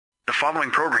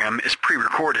following program is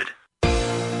pre-recorded.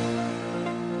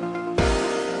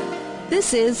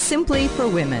 This is Simply for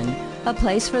Women, a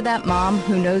place for that mom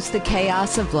who knows the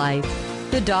chaos of life,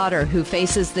 the daughter who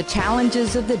faces the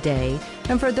challenges of the day,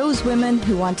 and for those women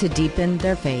who want to deepen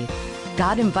their faith.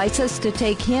 God invites us to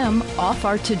take Him off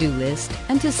our to-do list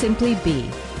and to simply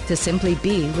be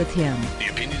with Him.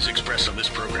 The opinions expressed on this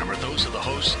program are those of the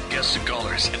hosts, guests, and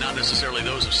callers, and not necessarily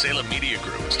those of Salem Media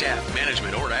Group, staff,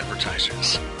 management, or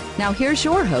advertisers. Now here's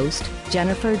your host,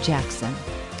 Jennifer Jackson.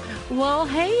 Well,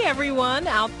 hey everyone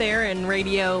out there in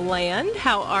Radio Land.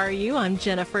 How are you? I'm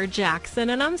Jennifer Jackson,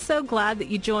 and I'm so glad that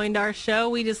you joined our show.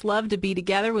 We just love to be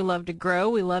together. We love to grow.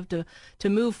 We love to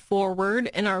move forward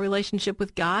in our relationship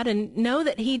with God and know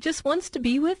that He just wants to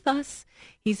be with us.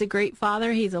 He's a great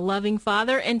Father. He's a loving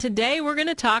Father. And today we're going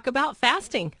to talk about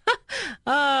fasting. Oh,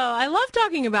 I love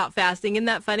talking about fasting. Isn't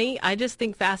that funny? I just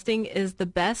think fasting is the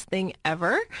best thing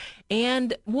ever.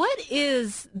 And what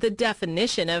is the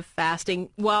definition of fasting?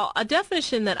 Well, a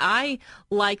definition that I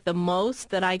like the most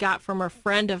that I got from a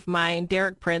friend of mine,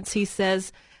 Derek Prince, he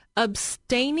says,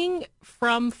 abstaining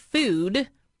from food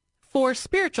for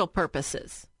spiritual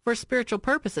purposes. For spiritual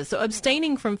purposes. So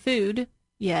abstaining from food,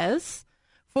 yes,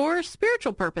 for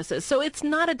spiritual purposes. So it's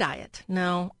not a diet.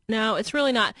 No, it's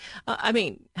really not. I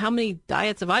mean, how many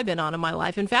diets have I been on in my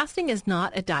life? And fasting is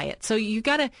not a diet. So you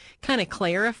got to kind of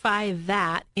clarify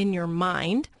that in your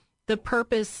mind. The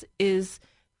purpose is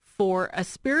for a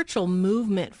spiritual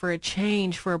movement, for a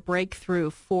change, for a breakthrough,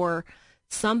 for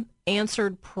some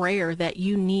answered prayer that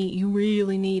you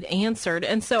really need answered.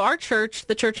 And so our church,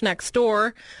 the church next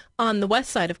door on the west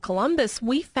side of Columbus,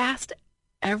 we fast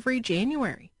every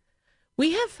January.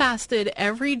 We have fasted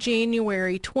every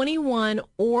January 21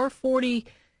 or 40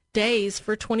 days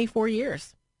for 24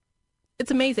 years.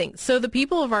 It's amazing. So the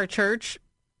people of our church,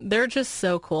 they're just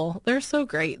so cool. They're so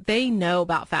great. They know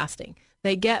about fasting.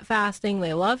 They get fasting.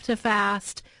 They love to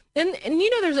fast. And you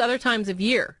know, there's other times of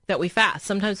year that we fast.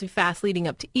 Sometimes we fast leading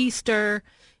up to Easter.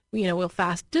 You know, we'll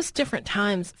fast just different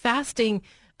times. Fasting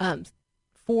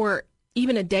for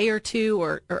even a day or two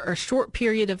or a short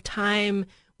period of time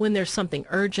when there's something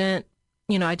urgent.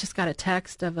 You know, I just got a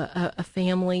text of a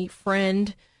family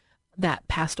friend that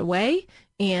passed away,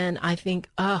 and I think,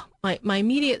 my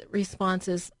immediate response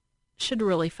is, should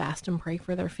really fast and pray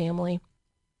for their family.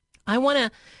 I want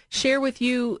to share with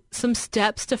you some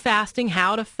steps to fasting,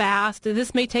 how to fast.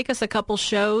 This may take us a couple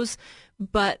shows,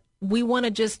 but we want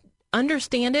to just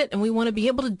understand it, and we want to be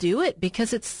able to do it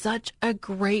because it's such a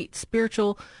great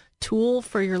spiritual tool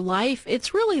for your life.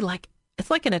 It's really it's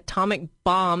like an atomic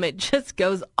bomb. It just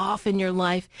goes off in your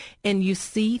life and you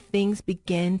see things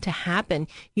begin to happen.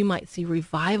 You might see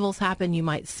revivals happen. You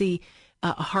might see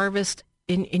a harvest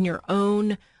in your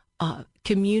own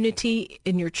community,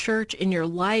 in your church, in your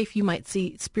life. You might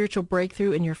see spiritual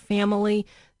breakthrough in your family.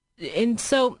 And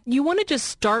so you want to just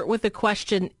start with the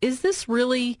question, is this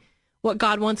really what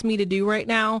God wants me to do right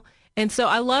now? And so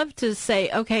I love to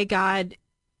say, okay, God,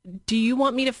 do you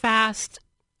want me to fast?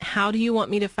 How do you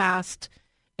want me to fast?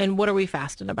 And what are we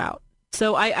fasting about?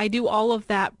 So I do all of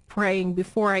that praying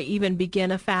before I even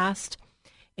begin a fast.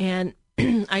 And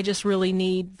I just really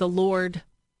need the Lord,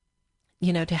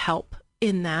 to help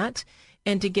in that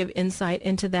and to give insight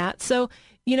into that. So,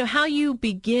 how you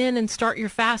begin and start your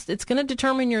fast, it's going to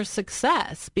determine your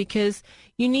success because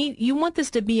you want this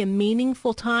to be a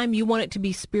meaningful time. You want it to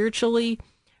be spiritually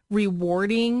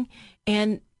rewarding.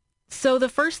 And so the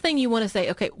first thing you want to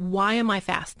say, okay, why am I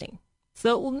fasting?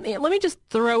 So let me just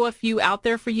throw a few out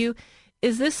there for you.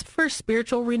 Is this for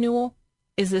spiritual renewal?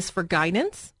 Is this for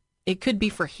guidance? It could be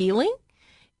for healing.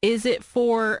 Is it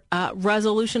for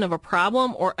resolution of a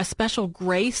problem or a special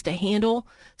grace to handle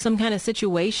some kind of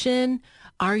situation?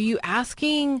 Are you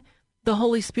asking the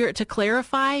Holy Spirit to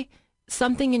clarify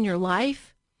something in your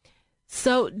life?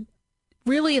 So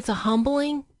really it's a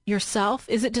humbling yourself.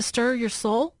 Is it to stir your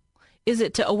soul? Is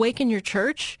it to awaken your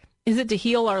church? Is it to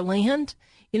heal our land?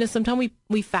 Sometimes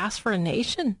we fast for a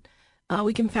nation.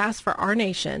 We can fast for our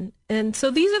nation. And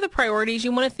so these are the priorities.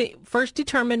 You want to first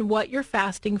determine what you're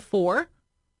fasting for.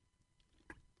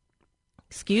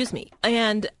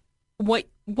 And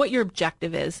what your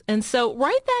objective is. And so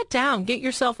write that down. Get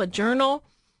yourself a journal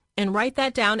and write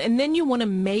that down. And then you want to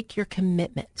make your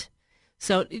commitment.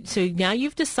 So now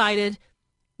you've decided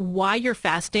why you're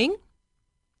fasting,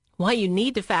 why you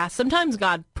need to fast. Sometimes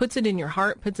God puts it in your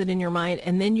heart, puts it in your mind,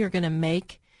 and then you're going to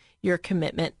make your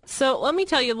commitment. So let me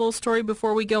tell you a little story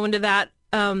before we go into that.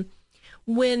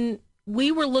 When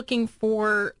we were looking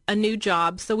for a new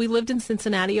job, so we lived in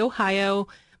Cincinnati, Ohio.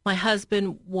 My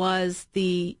husband was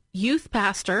the youth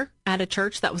pastor at a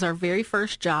church. That was our very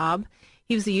first job.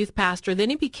 He was a youth pastor. Then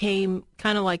he became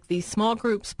kind of like the small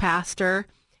groups pastor.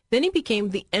 Then he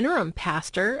became the interim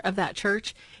pastor of that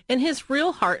church. And his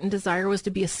real heart and desire was to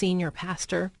be a senior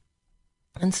pastor.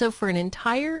 And so for an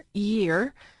entire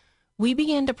year, we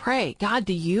began to pray, God,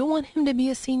 do you want him to be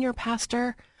a senior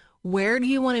pastor? Where do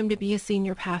you want him to be a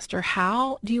senior pastor?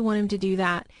 How do you want him to do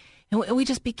that? And we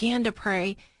just began to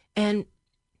pray. And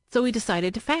so we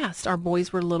decided to fast. Our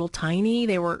boys were little tiny.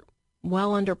 They were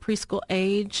well under preschool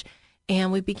age.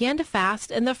 And we began to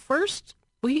fast. And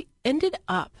we ended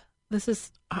up, this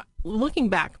is looking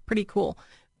back, pretty cool.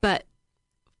 But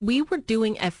we were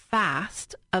doing a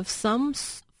fast of some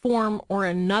form or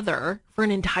another for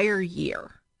an entire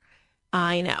year.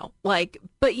 I know.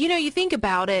 But you think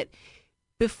about it,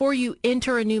 before you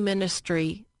enter a new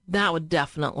ministry, that would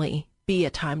definitely be a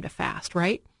time to fast,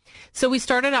 right? So we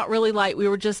started out really light.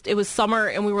 It was summer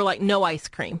and we were like, no ice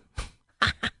cream.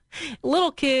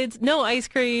 Little kids, no ice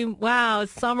cream. Wow,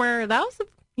 it's summer. That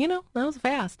was a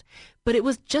fast. But it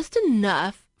was just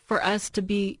enough for us to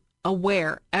be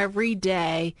aware every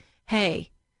day, hey,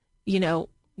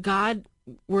 God,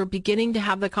 we're beginning to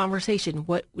have the conversation.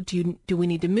 What do we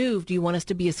need to move? Do you want us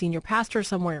to be a senior pastor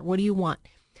somewhere? What do you want?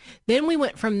 Then we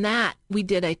went from that, we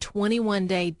did a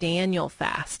 21-day Daniel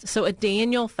fast. So a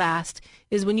Daniel fast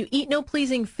is when you eat no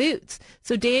pleasing foods.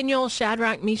 So Daniel,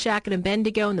 Shadrach, Meshach, and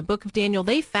Abednego in the book of Daniel,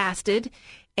 they fasted,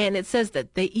 and it says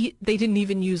that they didn't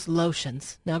even use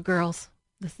lotions. Now, girls,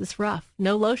 this is rough.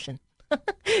 No lotion.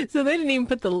 So they didn't even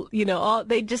put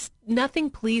nothing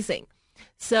pleasing.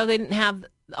 So they didn't have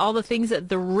all the things that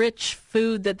the rich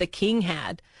food that the king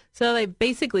had. So they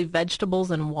basically vegetables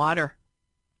and water.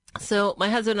 So my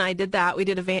husband and I did that. We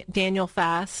did a Daniel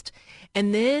fast.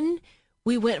 And then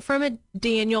we went from a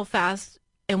Daniel fast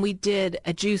and we did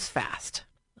a juice fast.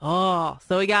 Oh,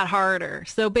 so it got harder.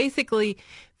 So basically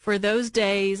for those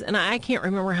days, and I can't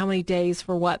remember how many days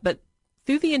for what, but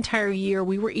through the entire year,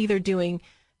 we were either doing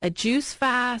a juice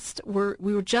fast, we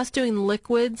were just doing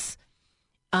liquids.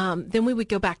 Then we would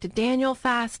go back to Daniel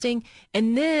fasting.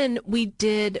 And then we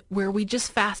did where we just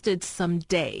fasted some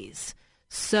days.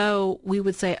 So we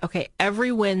would say, okay,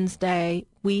 every Wednesday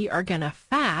we are going to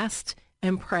fast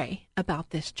and pray about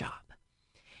this job.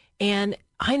 And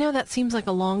I know that seems like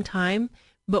a long time,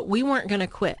 but we weren't going to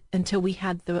quit until we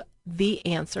had the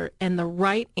answer and the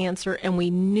right answer, and we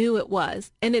knew it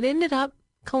was. And it ended up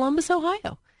Columbus,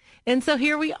 Ohio. And so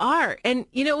here we are. And,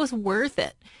 it was worth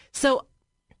it. So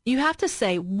you have to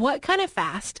say, what kind of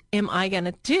fast am I going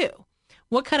to do?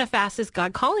 What kind of fast is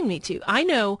God calling me to? I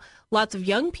know lots of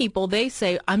young people, they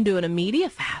say, I'm doing a media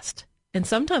fast. And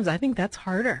sometimes I think that's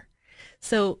harder.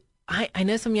 So I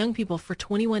know some young people for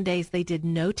 21 days, they did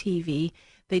no TV.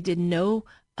 They did nothing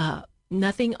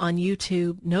on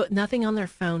YouTube, nothing on their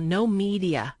phone, no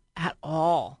media at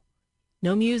all.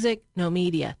 No music, no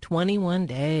media, 21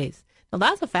 days. Now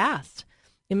that's a fast.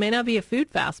 It may not be a food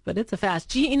fast, but it's a fast.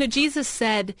 Jesus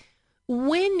said,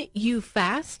 when you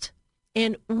fast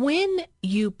and when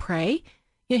you pray,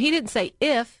 he didn't say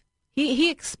if,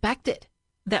 he expected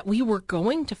that we were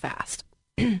going to fast.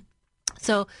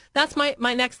 So that's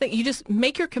my next thing. You just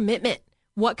make your commitment.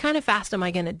 What kind of fast am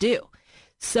I going to do?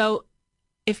 So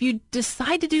if you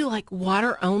decide to do like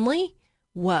water only,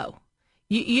 whoa.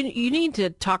 You need to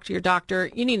talk to your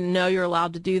doctor. You need to know you're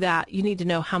allowed to do that. You need to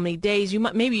know how many days.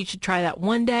 Maybe you should try that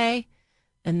one day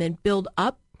and then build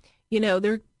up.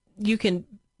 You can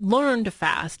learn to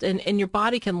fast and your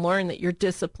body can learn that you're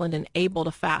disciplined and able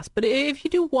to fast. But if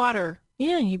you do water,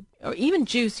 or even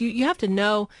juice, you have to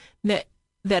know that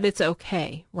it's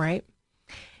okay, right?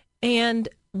 And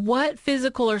what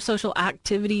physical or social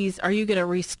activities are you going to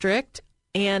restrict?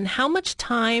 And how much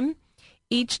time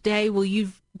each day will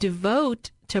you devote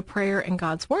to prayer and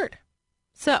God's word?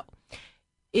 So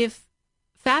if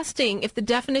the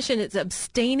definition is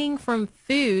abstaining from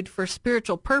food for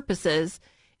spiritual purposes,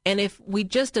 and if we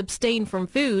just abstain from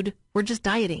food, we're just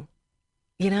dieting,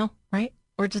 right?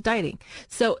 We're just dieting.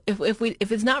 So if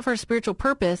it's not for a spiritual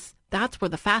purpose, that's where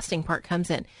the fasting part comes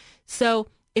in. So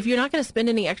if you're not going to spend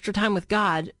any extra time with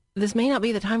God, this may not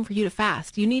be the time for you to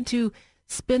fast. You need to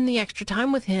spend the extra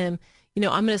time with him.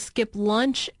 I'm going to skip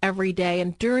lunch every day,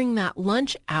 and during that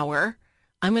lunch hour,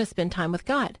 I'm going to spend time with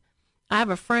God. I have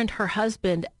a friend, her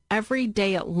husband, every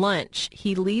day at lunch,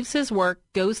 he leaves his work,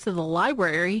 goes to the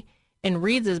library, and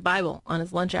reads his Bible on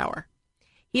his lunch hour.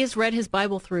 He has read his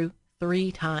Bible through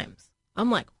 3 times.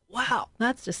 I'm like, wow,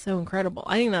 that's just so incredible.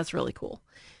 I think that's really cool.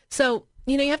 So,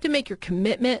 you have to make your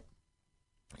commitment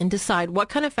and decide what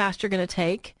kind of fast you're going to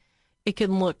take. It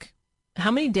can look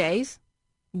how many days,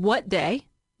 what day,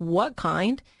 what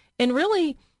kind, and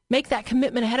really make that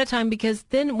commitment ahead of time, because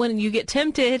then when you get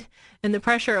tempted and the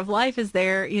pressure of life is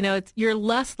there, you're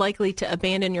less likely to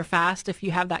abandon your fast if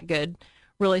you have that good,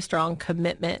 really strong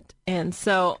commitment. And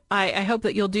so I hope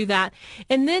that you'll do that.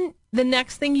 And then the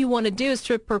next thing you want to do is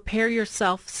to prepare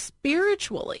yourself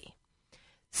spiritually.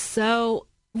 So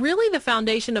really the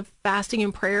foundation of fasting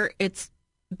and prayer, it's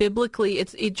biblically,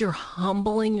 it's you're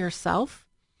humbling yourself.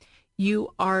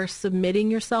 You are submitting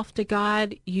yourself to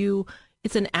God.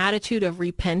 It's an attitude of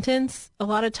repentance. A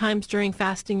lot of times during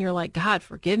fasting, you're like, God,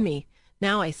 forgive me.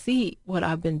 Now I see what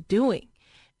I've been doing.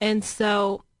 And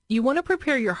so you want to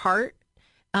prepare your heart.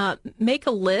 Make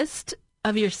a list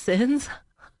of your sins.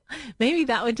 Maybe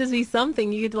that would just be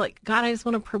something you could like, God, I just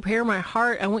want to prepare my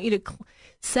heart. I want you to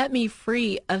set me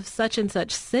free of such and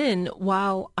such sin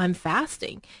while I'm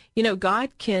fasting.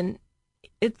 God can,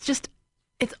 it's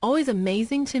always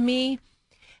amazing to me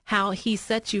how he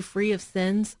sets you free of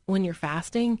sins when you're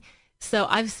fasting. So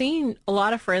I've seen a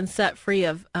lot of friends set free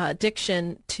of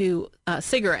addiction to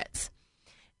cigarettes,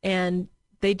 and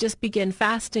they just begin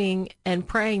fasting and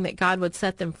praying that God would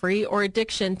set them free, or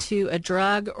addiction to a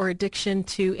drug, or addiction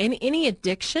to any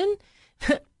addiction.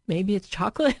 Maybe it's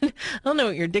chocolate. I don't know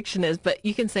what your addiction is, but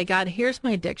you can say, God, here's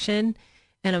my addiction,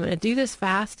 and I'm going to do this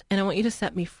fast, and I want you to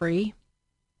set me free.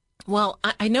 Well,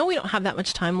 I know we don't have that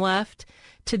much time left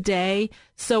today,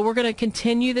 so we're going to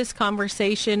continue this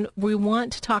conversation. We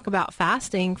want to talk about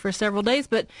fasting for several days,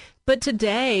 but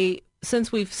today,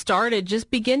 since we've started,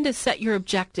 just begin to set your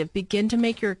objective, begin to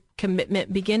make your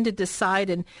commitment, begin to decide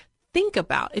and think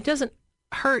about. It doesn't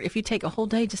hurt if you take a whole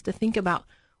day just to think about,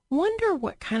 wonder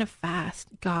what kind of fast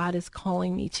God is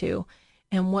calling me to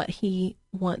and what he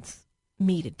wants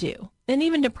me to do, and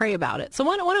even to pray about it. So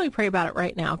why don't we pray about it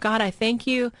right now? God, I thank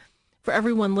you for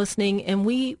everyone listening, and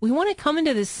we want to come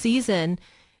into this season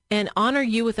and honor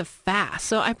you with a fast.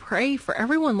 So I pray for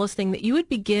everyone listening that you would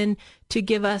begin to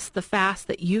give us the fast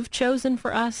that you've chosen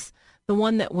for us, the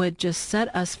one that would just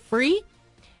set us free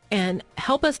and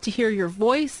help us to hear your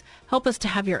voice, help us to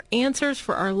have your answers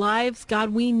for our lives.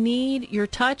 God, we need your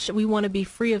touch. We want to be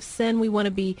free of sin. We want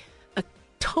to be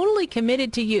totally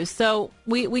committed to you. So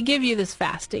we give you this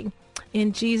fasting.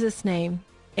 In Jesus' name,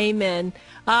 amen.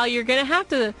 You're going to have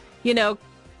to,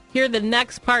 hear the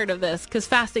next part of this, because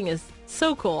fasting is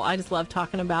so cool. I just love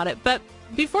talking about it. But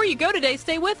before you go today,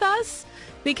 stay with us,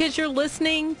 because you're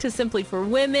listening to Simply for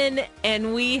Women,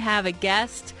 and we have a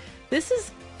guest. This is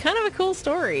kind of a cool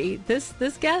story. This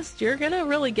guest, you're going to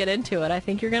really get into it. I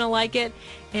think you're going to like it,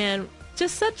 and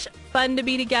just such fun to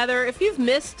be together. If you've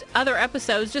missed other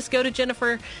episodes, just go to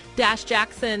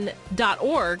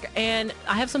jennifer-jackson.org, and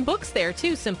I have some books there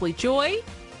too. Simply Joy.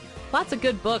 Lots of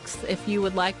good books if you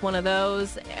would like one of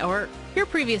those, or hear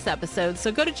previous episodes.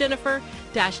 So go to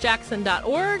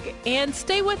jennifer-jackson.org and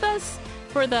stay with us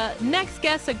for the next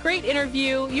guest, a great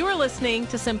interview. You are listening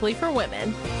to Simply for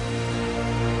Women.